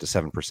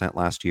 7%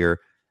 last year.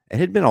 It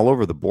had been all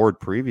over the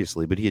board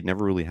previously, but he had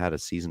never really had a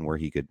season where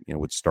he could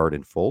would start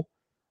in full.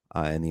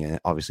 And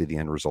obviously the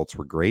end results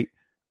were great.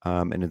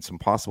 And it's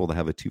impossible to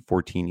have a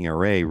 2.14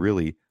 ERA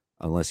really,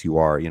 unless you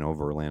are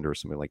Verlander or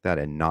something like that,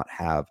 and not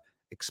have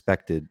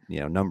expected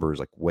numbers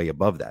like way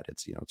above that.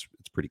 It's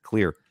it's pretty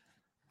clear.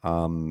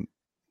 And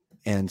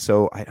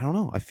so I don't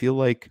know. I feel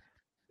like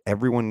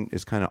everyone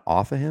is kind of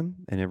off of him,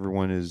 and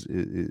everyone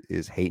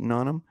is hating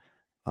on him.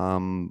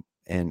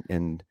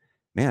 And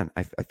man,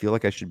 I feel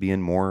like I should be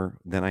in more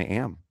than I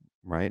am,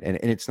 right? And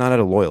it's not out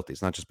of loyalty.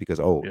 It's not just because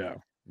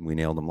we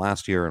nailed him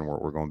last year and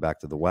we're going back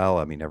to the well.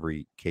 I mean,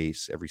 every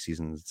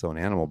season is its own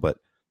animal. But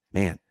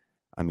man,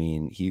 I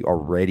mean, he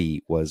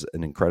already was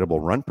an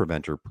incredible run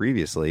preventer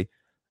previously.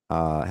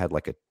 Had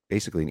like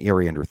basically an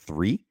ERA under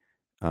 3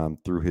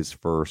 through his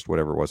first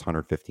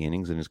 150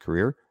 innings in his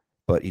career.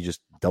 But he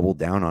just doubled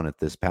down on it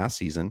this past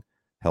season,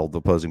 held the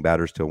opposing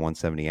batters to a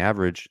 170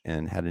 average,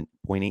 and had a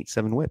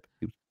 0.87 whip.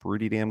 He was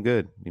pretty damn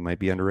good. He might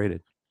be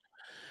underrated.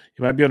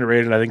 He might be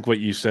underrated. I think what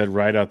you said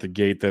right out the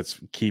gate that's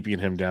keeping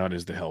him down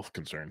is the health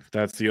concern.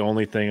 That's the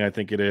only thing I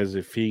think it is.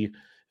 If we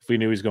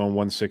knew he's going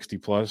 160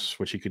 plus,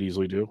 which he could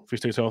easily do if he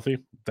stays healthy,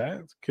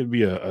 that could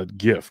be a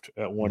gift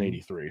at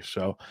 183.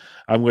 So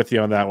I'm with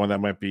you on that one.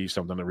 That might be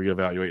something to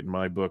reevaluate in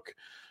my book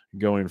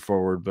going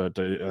forward, but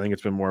I think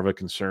it's been more of a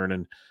concern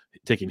and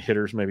taking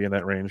hitters maybe in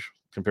that range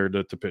compared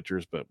to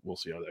pitchers, but we'll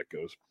see how that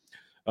goes.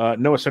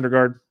 Noah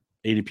Syndergaard,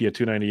 ADP at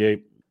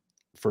 298.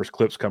 First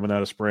clips coming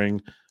out of spring,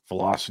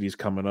 velocities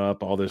coming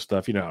up, all this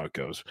stuff. You know how it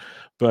goes.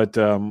 But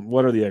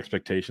what are the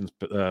expectations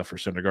for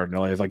Syndergaard in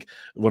LA? It's like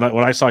when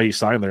I saw he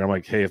signed there, I'm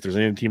like, hey, if there's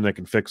any team that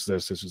can fix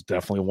this, this is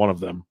definitely one of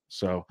them.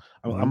 So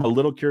I'm a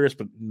little curious,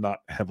 but not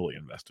heavily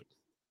invested.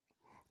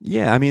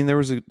 Yeah, I mean, there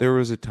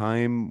was a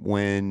time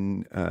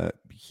when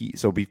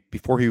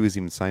before he was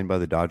even signed by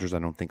the Dodgers, I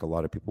don't think a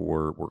lot of people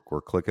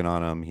were clicking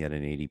on him. He had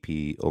an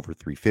ADP over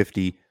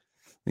 350.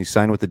 He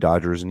signed with the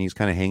Dodgers, and he's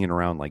kind of hanging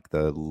around like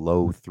the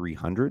low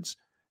 300s.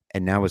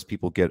 And now, as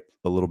people get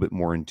a little bit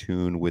more in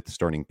tune with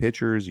starting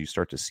pitchers, you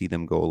start to see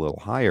them go a little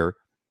higher.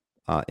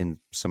 In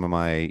some of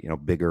my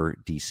bigger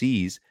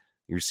DCs,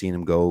 you're seeing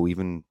them go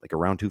even like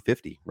around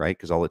 250, right?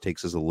 Because all it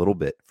takes is a little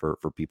bit for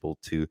people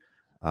to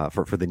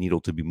for the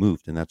needle to be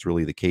moved, and that's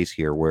really the case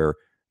here, where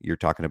you're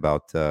talking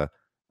about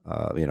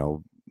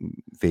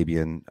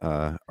Fabian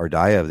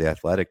Ardaya of The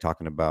Athletic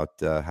talking about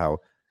how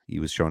he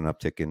was showing an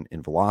uptick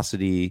in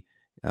velocity,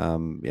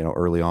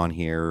 early on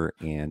here,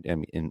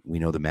 and we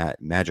know the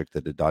magic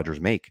that the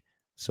Dodgers make.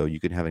 So you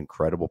could have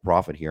incredible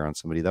profit here on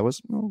somebody that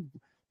was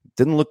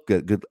didn't look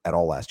good at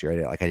all last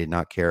year. I did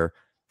not care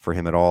for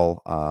him at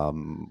all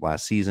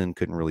last season.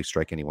 Couldn't really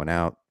strike anyone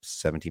out.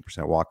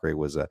 17% walk rate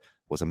was a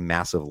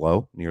massive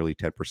low, nearly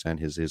 10%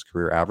 his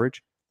career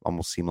average.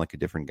 Almost seemed like a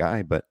different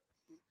guy, but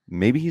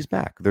maybe he's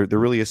back. There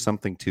really is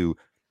something to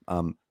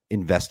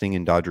investing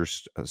in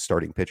Dodgers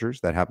starting pitchers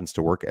that happens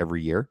to work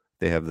every year.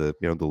 They have the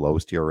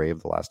lowest ERA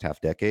of the last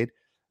half decade,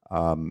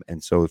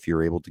 and so if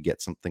you're able to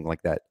get something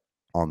like that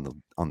on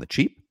the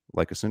cheap,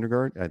 like a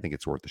Syndergaard, I think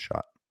it's worth a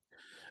shot.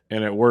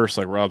 And at worst,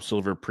 like Rob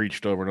Silver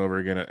preached over and over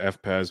again at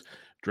FPAS,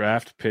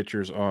 draft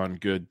pitchers on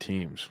good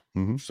teams.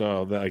 Mm-hmm.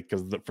 So that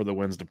because for the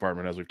wins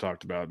department, as we've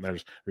talked about, and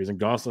there's reason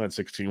Gonsolin had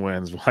 16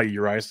 wins, why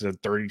Urias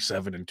had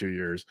 37 in 2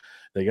 years.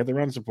 They get the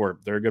run support.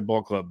 They're a good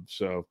ball club.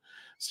 So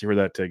see where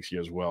that takes you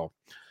as well.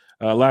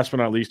 Last but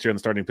not least, here in the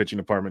starting pitching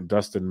department,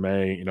 Dustin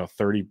May,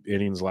 30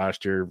 innings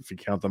last year. If you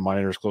count the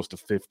minors, close to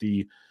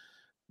 50.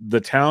 The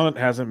talent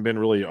hasn't been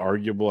really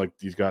arguable. Like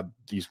he's got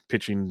these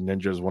pitching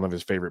ninjas, one of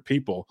his favorite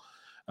people.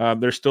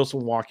 There's still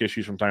some walk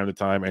issues from time to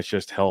time. It's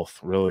just health,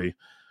 really.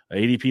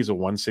 ADP is a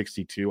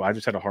 162. I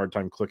just had a hard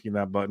time clicking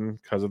that button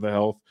because of the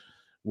health.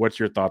 What's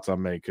your thoughts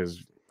on May?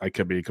 Because I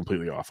could be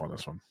completely off on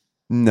this one.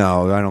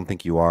 No, I don't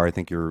think you are. I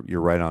think you're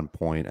right on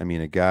point. I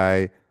mean, a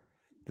guy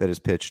that has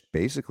pitched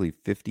basically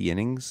 53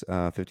 innings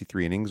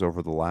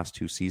over the last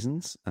 2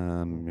 seasons,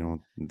 through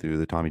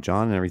the Tommy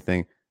John and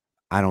everything.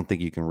 I don't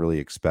think you can really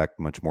expect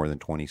much more than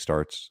 20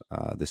 starts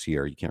this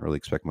year. You can't really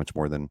expect much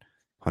more than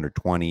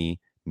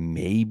 120,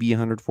 maybe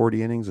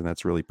 140 innings, and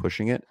that's really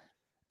pushing it.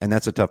 And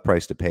that's a tough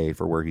price to pay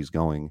for where he's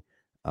going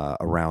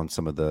around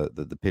some of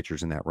the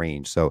pitchers in that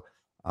range. So,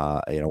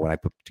 when I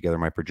put together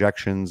my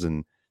projections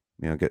and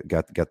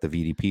got the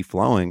VDP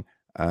flowing,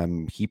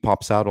 he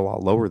pops out a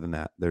lot lower than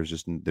that. There's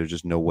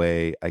just no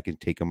way I can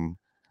take him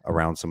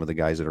around some of the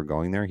guys that are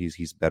going there.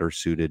 He's better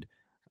suited,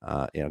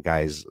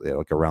 guys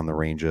like around the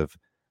range of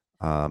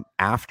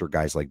after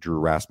guys like Drew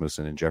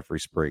Rasmussen and Jeffrey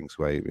Springs,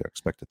 who I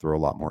expect to throw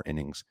a lot more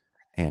innings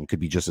and could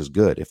be just as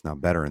good, if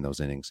not better, in those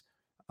innings.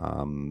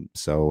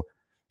 So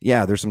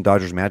yeah, there's some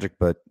Dodgers magic,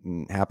 but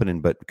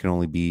happening, but can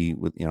only be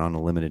with on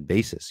a limited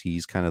basis.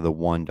 He's kind of the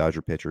one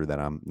Dodger pitcher that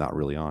I'm not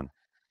really on.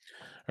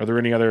 Are there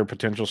any other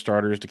potential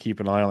starters to keep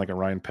an eye on, like a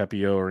Ryan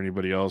Pepio or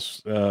anybody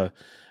else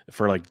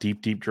for like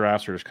deep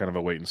drafts, or just kind of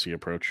a wait and see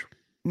approach?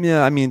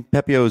 Yeah, I mean,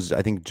 Pepio's,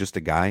 I think, just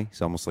a guy.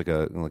 He's almost like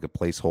a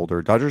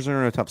placeholder. Dodgers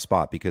are in a tough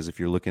spot because if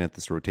you're looking at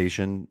this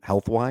rotation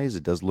health-wise,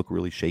 it does look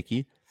really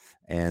shaky,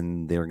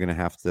 and they're going to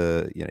have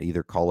to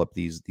either call up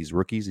these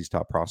rookies, these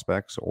top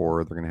prospects,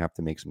 or they're going to have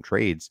to make some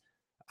trades.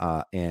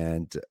 I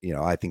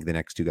think the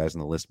next 2 guys on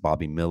the list,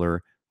 Bobby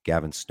Miller,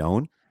 Gavin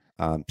Stone,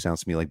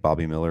 sounds to me like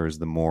Bobby Miller is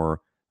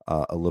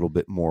a little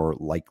bit more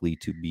likely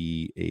to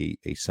be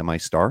a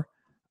semi-star.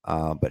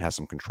 But has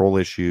some control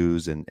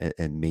issues, and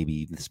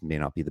maybe this may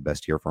not be the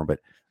best year for him. But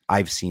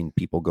I've seen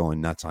people going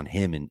nuts on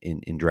him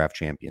in draft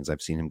champions.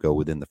 I've seen him go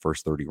within the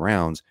first 30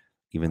 rounds,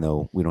 even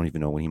though we don't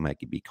even know when he might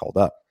be called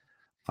up.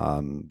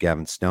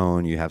 Gavin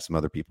Stone, you have some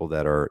other people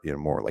that are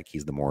more like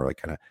he's the more like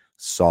kind of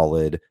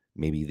solid,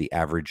 maybe the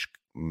average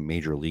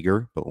major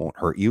leaguer, but won't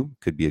hurt you.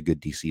 Could be a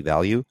good DC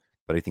value.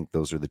 But I think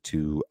those are the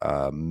 2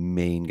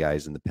 main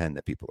guys in the pen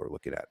that people are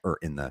looking at, or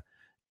in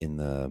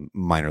the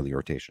minor league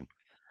rotation.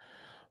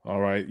 All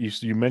right,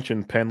 you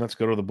mentioned pen. Let's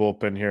go to the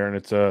bullpen here, and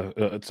it's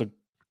a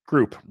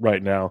group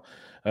right now.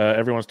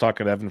 Everyone's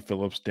talking Evan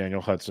Phillips,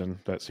 Daniel Hudson.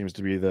 That seems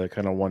to be the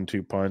kind of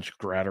 1-2 punch.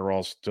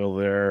 Gratterall's still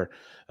there.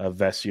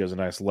 Vessia's a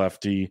nice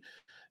lefty.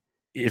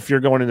 If you're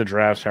going into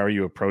drafts, how are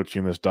you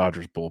approaching this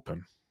Dodgers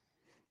bullpen?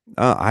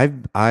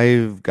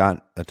 I've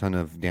got a ton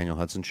of Daniel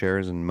Hudson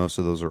shares, and most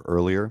of those are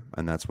earlier,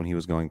 and that's when he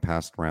was going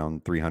past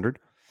round 300,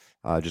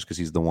 just because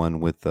he's the one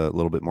with a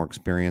little bit more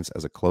experience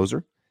as a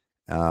closer.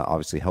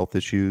 Obviously health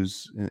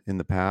issues in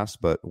the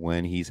past, but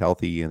when he's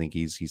healthy, I think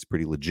he's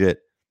pretty legit.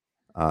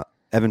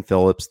 Evan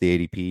Phillips,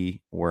 the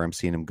ADP, where I'm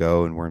seeing him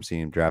go and where I'm seeing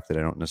him drafted,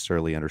 I don't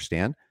necessarily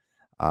understand.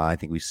 I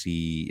think we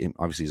see him,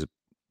 obviously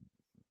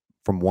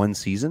from one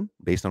season,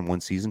 based on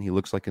one season, he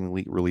looks like an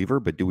elite reliever,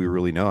 but do we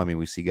really know? I mean,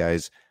 we see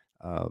guys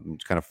kind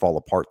of fall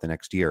apart the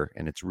next year,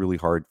 and it's really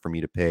hard for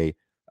me to pay,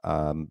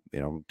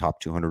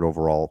 top 200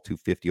 overall,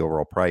 250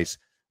 overall price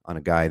on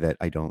a guy that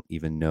I don't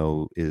even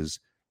know is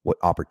what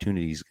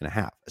opportunity he's going to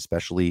have,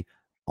 especially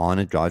on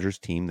a Dodgers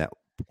team that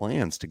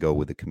plans to go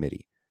with a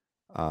committee.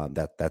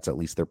 That's at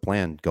least their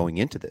plan going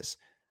into this.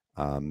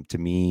 To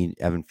me,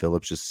 Evan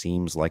Phillips just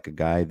seems like a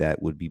guy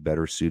that would be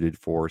better suited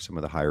for some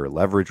of the higher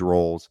leverage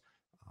roles,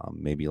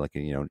 maybe like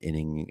an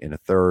inning in a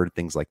third,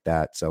 things like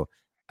that. So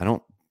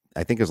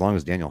I think as long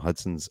as Daniel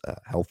Hudson's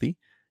healthy,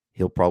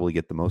 he'll probably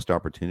get the most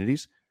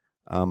opportunities.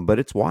 But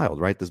it's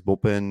wild, right? This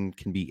bullpen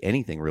can be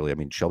anything, really. I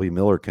mean, Shelby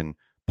Miller can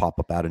pop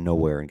up out of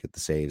nowhere and get the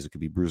saves. It could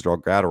be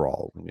Brusdar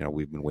Gratterall,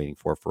 we've been waiting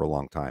for a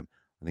long time.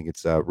 I think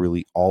it's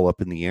really all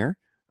up in the air.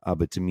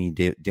 But to me,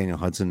 Daniel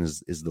Hudson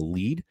is the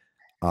lead.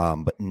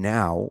 But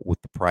now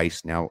with the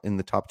price now in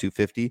the top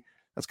 250,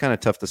 that's kind of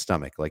tough to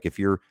stomach. Like if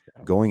you're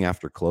going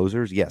after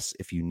closers, yes,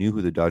 if you knew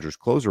who the Dodgers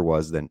closer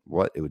was, then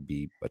it would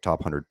be a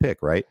top 100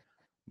 pick, right?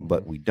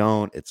 But we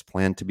don't. It's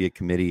planned to be a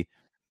committee.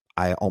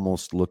 I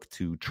almost look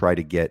to try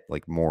to get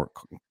like more,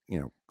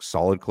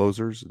 solid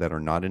closers that are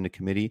not in the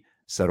committee,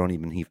 so I don't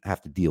even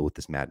have to deal with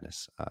this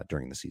madness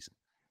during the season.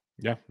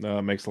 Yeah,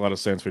 it makes a lot of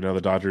sense. We know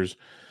the Dodgers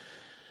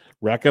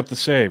rack up the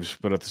saves,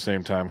 but at the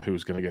same time,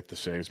 who's going to get the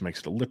saves makes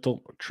it a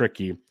little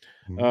tricky.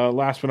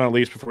 Last but not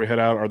least, before we head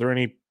out, are there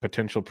any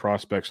potential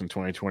prospects in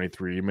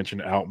 2023? You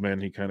mentioned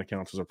Outman; he kind of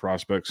counts as a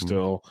prospect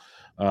still.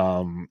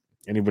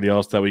 Anybody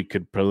else that we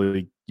could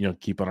probably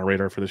keep on our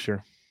radar for this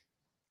year?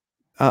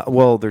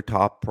 Well, their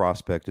top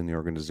prospect in the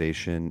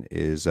organization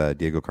is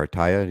Diego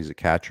Cartaya. He's a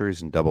catcher.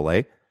 He's in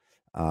Double-A.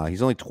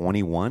 He's only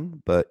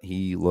 21, but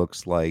he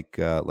looks like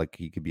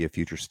he could be a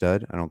future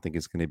stud. I don't think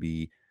he's going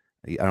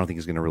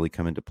to really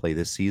come into play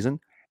this season.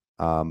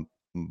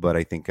 But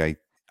I think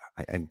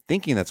I'm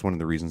thinking that's one of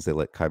the reasons they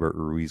let Keibert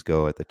Ruiz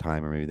go at the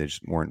time, or maybe they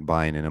just weren't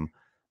buying in him.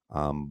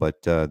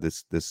 But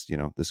this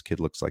kid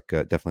looks like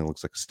definitely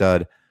looks like a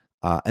stud.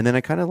 And then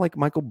I kind of like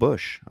Michael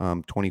Busch,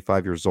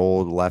 25 years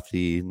old,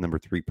 lefty, number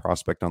 3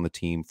 prospect on the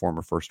team,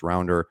 former first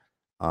rounder.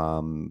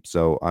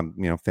 So I'm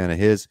a fan of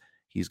his.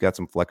 He's got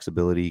some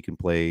flexibility. He can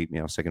play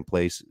second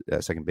base.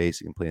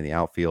 He can play in the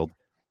outfield.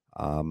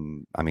 I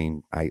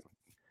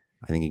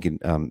think he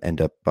can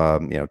end up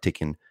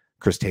taking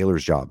Chris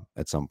Taylor's job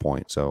at some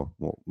point. So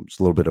it's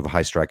a little bit of a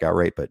high strikeout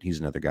rate, but he's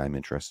another guy I'm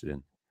interested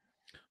in.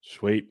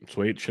 Sweet.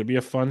 Should be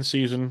a fun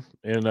season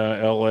in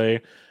LA.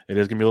 It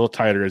is going to be a little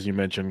tighter, as you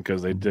mentioned,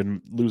 because they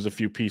didn't lose a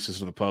few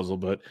pieces of the puzzle.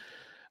 But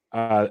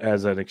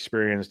as an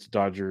experienced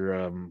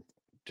Dodger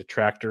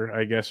detractor,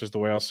 I guess is the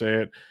way I'll say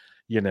it,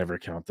 you never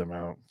count them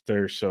out.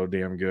 They're so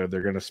damn good.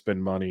 They're going to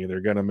spend money.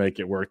 They're going to make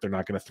it work. They're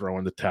not going to throw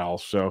in the towel.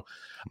 So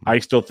I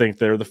still think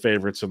they're the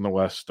favorites in the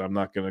West. I'm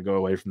not going to go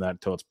away from that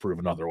until it's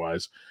proven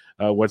otherwise.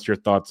 What's your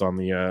thoughts on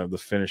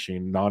the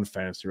finishing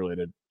non-fantasy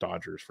related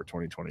Dodgers for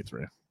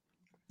 2023?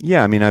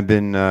 Yeah, I mean, I've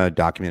been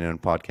documented on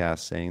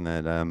podcasts saying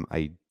that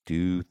I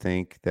do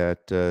think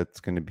that it's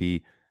going to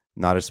be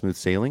not as smooth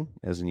sailing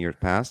as in years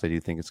past. I do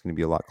think it's going to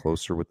be a lot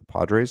closer with the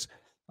Padres.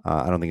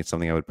 I don't think it's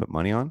something I would put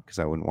money on because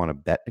I wouldn't want to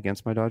bet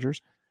against my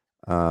Dodgers.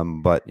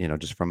 But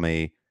just from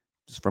a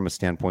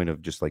standpoint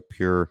of just like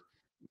pure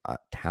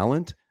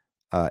talent,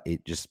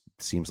 it just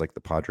seems like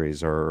the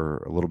Padres are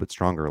a little bit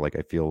stronger. Like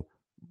I feel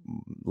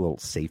a little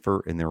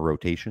safer in their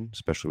rotation,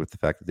 especially with the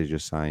fact that they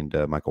just signed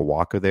Michael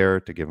Wacha there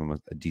to give him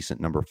a decent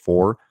number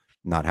 4,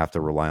 not have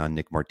to rely on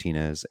Nick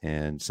Martinez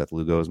and Seth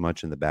Lugo as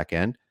much in the back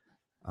end.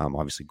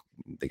 Obviously,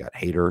 they got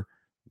Hader,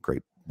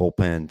 great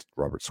bullpen.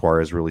 Robert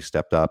Suarez really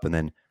stepped up. And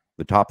then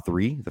the top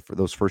 3,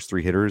 those first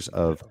 3 hitters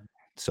of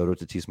Soto,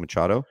 Tatis,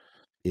 Machado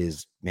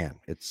is, man,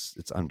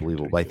 it's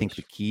unbelievable. But I think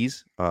the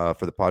keys for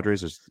the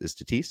Padres is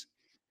Tatis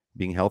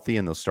being healthy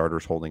and those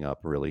starters holding up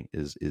really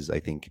is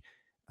I think,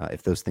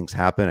 if those things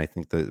happen, I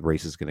think the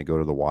race is going to go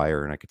to the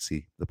wire, and I could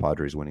see the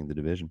Padres winning the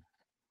division.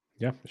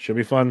 Yeah, it should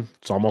be fun.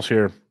 It's almost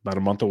here, about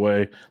a month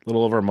away, a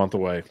little over a month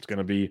away. It's going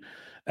to be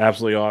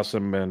absolutely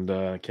awesome, and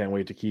I can't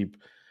wait to keep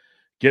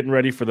getting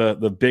ready for the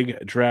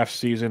big draft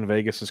season.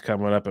 Vegas is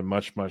coming up and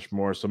much, much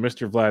more. So,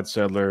 Mr. Vlad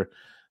Sedler,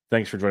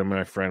 thanks for joining me,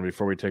 my friend.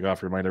 Before we take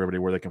off, remind everybody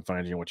where they can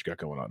find you and what you got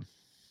going on.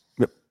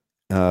 Yep.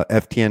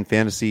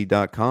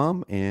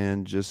 FTNFantasy.com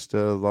and just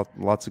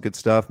lots of good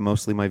stuff.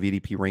 Mostly my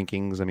VDP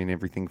rankings. I mean,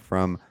 everything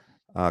from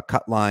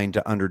cut line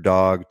to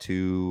underdog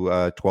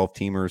to 12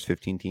 teamers,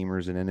 15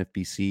 teamers in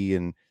NFBC.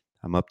 And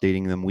I'm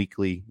updating them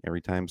weekly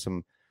every time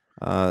some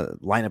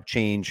lineup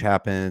change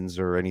happens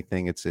or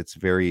anything. It's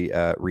very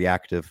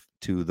reactive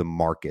to the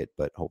market,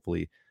 but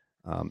hopefully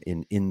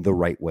in the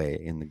right way,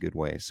 in the good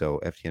way.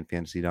 So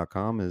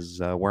FTNFantasy.com is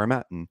where I'm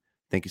at. And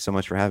thank you so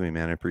much for having me,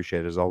 man. I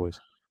appreciate it as always.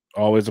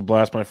 Always a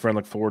blast, my friend.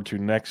 Look forward to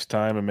next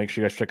time. And make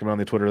sure you guys check him out on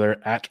the Twitter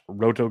there at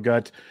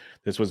RotoGut.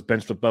 This was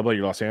Bench with Bubba,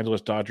 your Los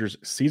Angeles Dodgers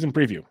season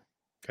preview.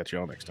 Catch you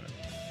all next time.